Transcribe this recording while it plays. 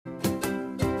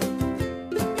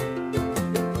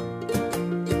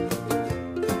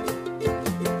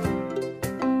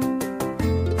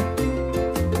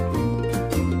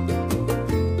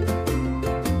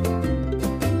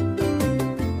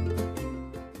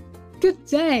Good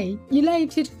day,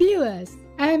 elated viewers.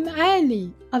 I'm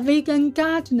Ali, a vegan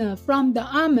gardener from the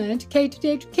Armored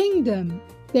Catered Kingdom.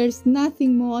 There's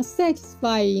nothing more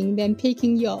satisfying than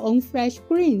picking your own fresh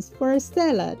greens for a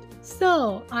salad.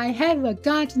 So, I have a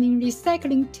gardening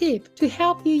recycling tip to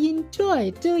help you enjoy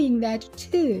doing that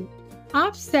too.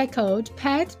 Upcycled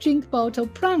PET drink bottle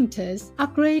planters are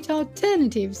great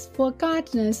alternatives for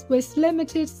gardeners with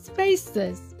limited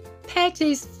spaces. PET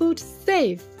is food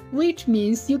safe, which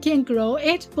means you can grow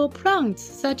edible plants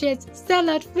such as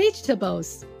salad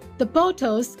vegetables. The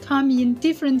bottles come in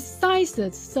different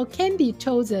sizes so can be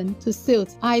chosen to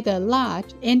suit either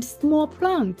large and small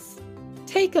plants.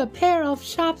 Take a pair of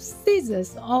sharp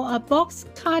scissors or a box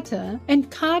cutter and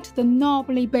cut the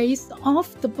knobbly base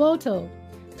off the bottle.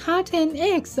 Cut an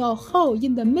X or hole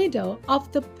in the middle of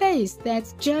the base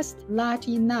that's just large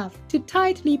enough to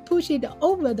tightly push it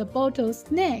over the bottle's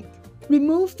neck.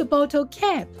 Remove the bottle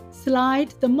cap,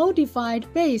 slide the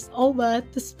modified base over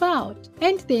the spout,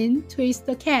 and then twist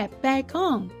the cap back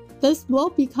on. This will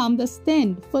become the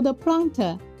stand for the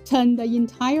planter. Turn the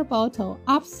entire bottle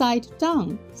upside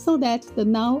down so that the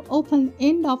now open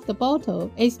end of the bottle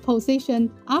is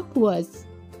positioned upwards.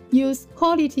 Use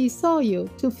quality soil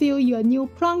to fill your new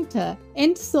planter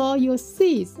and sow your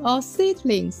seeds or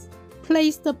seedlings.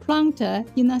 Place the planter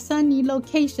in a sunny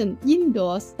location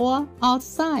indoors or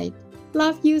outside.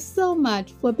 Love you so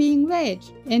much for being veg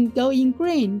and going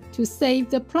green to save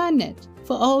the planet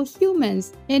for all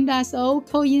humans and us all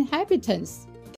co-inhabitants.